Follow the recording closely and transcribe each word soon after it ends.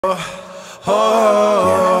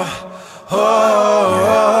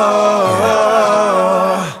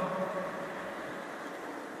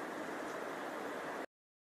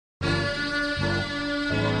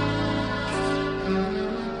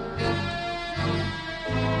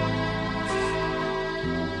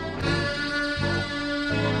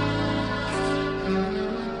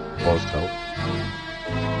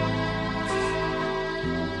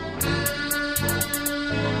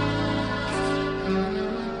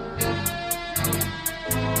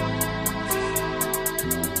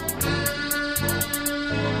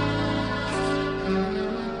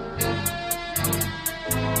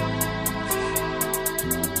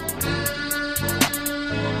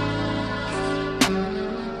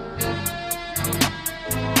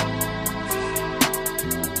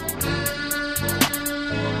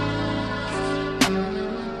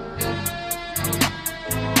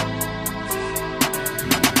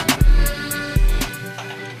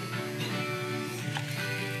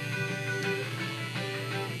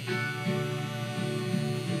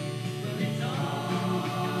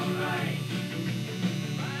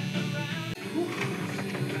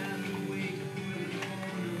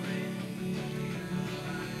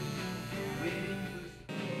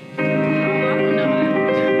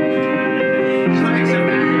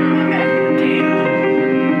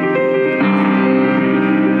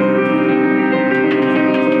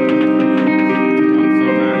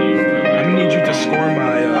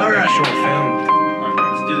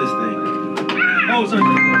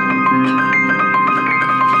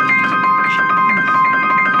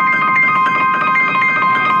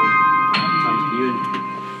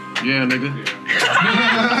Yeah, nigga.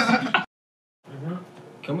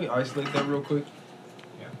 Can we isolate that real quick?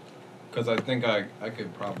 Yeah. Because I think I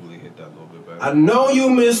could probably hit that a little bit better. I know you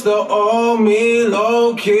miss the old me,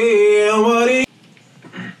 low key, and what he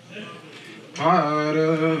part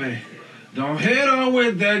of it. Don't hit on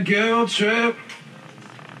with that guilt trip.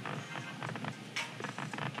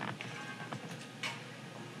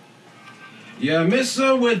 Yeah, miss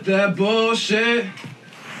her with that bullshit.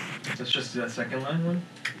 That's just that second line one?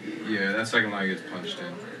 Yeah, that second line gets punched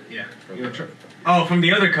in. Yeah. Oh, from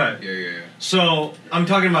the other cut? Yeah. So, I'm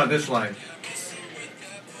talking about this line.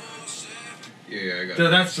 Yeah, I got it.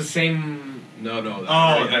 That's the same... No.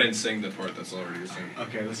 I didn't sing the part that's already the same.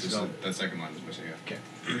 Okay, let's just go. That second line is missing, yeah. Okay.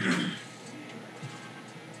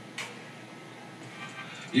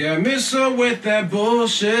 Yeah, miss her with that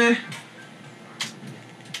bullshit.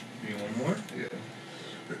 You want more? Yeah.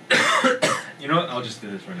 You know what? I'll just do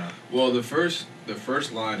this right now. Well, the first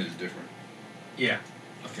line is different. Yeah.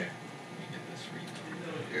 Okay. Let me get this read.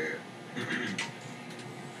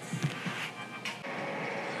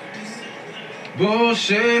 Yeah.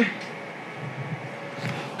 Bullshit.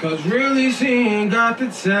 Cause really she ain't got the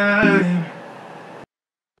time.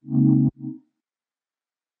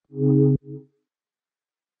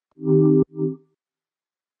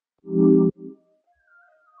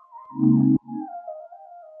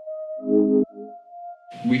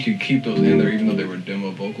 We could keep those in there even though they were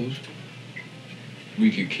demo vocals.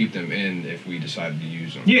 We could keep them in if we decided to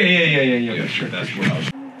use them. Yeah. Sure, that's what I was.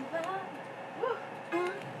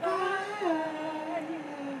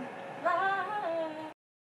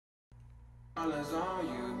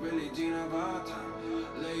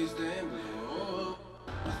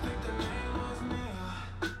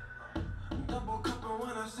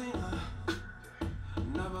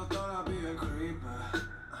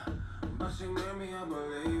 She made me a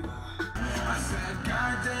believer. I said,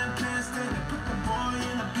 goddamn, can't stand it. Put the boy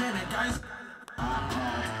in a panic. I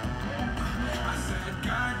said,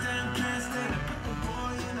 goddamn, can't stand it. Put the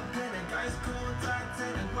boy in a panic. Ice cold,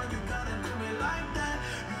 Titanic. Why you gotta do me like that?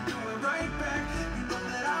 You do it right back. You know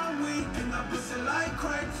that I'm weak and I pussy like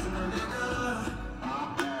crack to the nigga.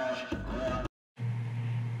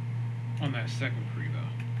 On that second pre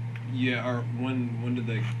though. Yeah, or when did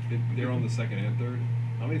they're on the second and third?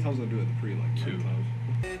 How many times did I do it at the pre? Like 2 times.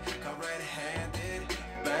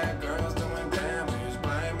 Bad girls doing damage.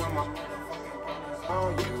 Blame on my motherfucking promise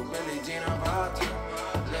on you. Billie Jean about to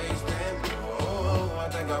lace them blue. I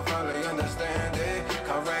think I finally understand it.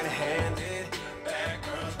 Caught red-handed. Bad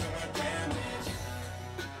girls doing damage.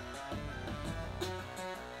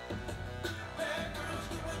 Bad girls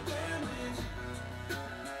doing damage.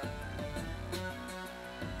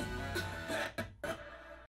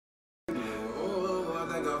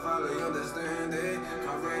 I think I finally understand it.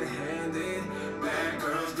 Caught red-handed. Bad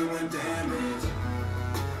girls doing damage.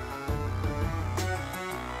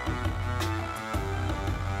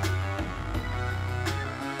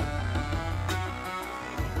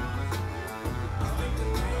 I think the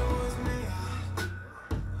girl was me.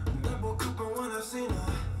 Double cooper when I seen her.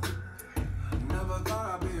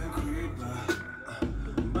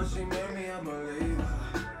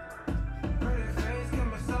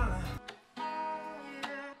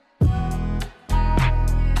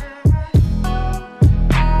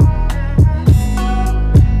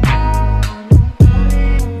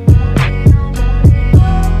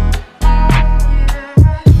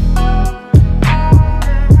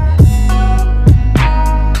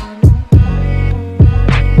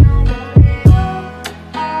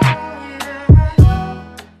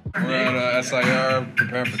 man. Sayar,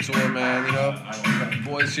 preparing for tour, man. You know, got the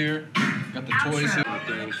boys here. Got the toys here.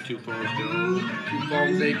 Things, 2 phones, 2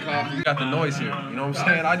 phones, 8 coffee. Got the noise here. You know what I'm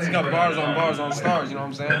saying? I just got bars on stars. You know what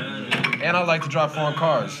I'm saying? And I like to drive foreign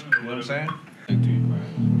cars. You know what I'm saying?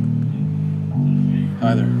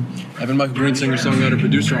 Hi there. I've been Michael Green, singer, songwriter,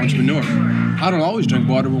 producer, entrepreneur. I don't always drink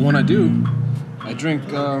water, but when I do, I drink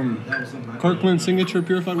Kirkland Signature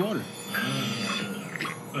Purified Water.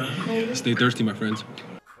 Stay thirsty, my friends.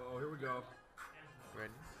 Oh, here we go.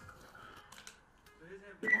 Ready?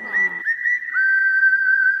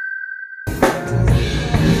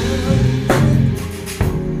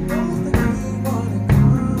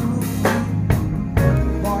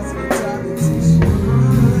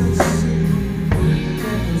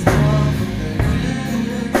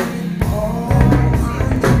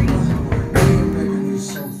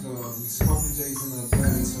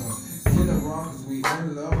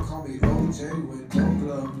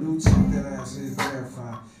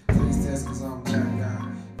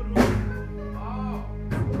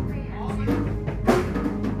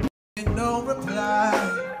 No reply.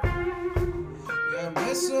 You're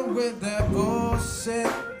messing with that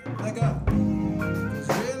bullshit. Like cause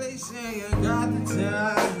really say you got the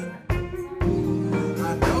time.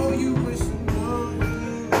 I know you wish you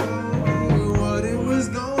knew what it was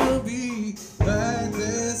gonna be. Bad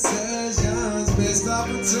decisions, missed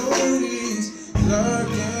opportunities,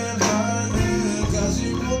 lurking hiding, cause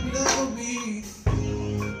you will never be.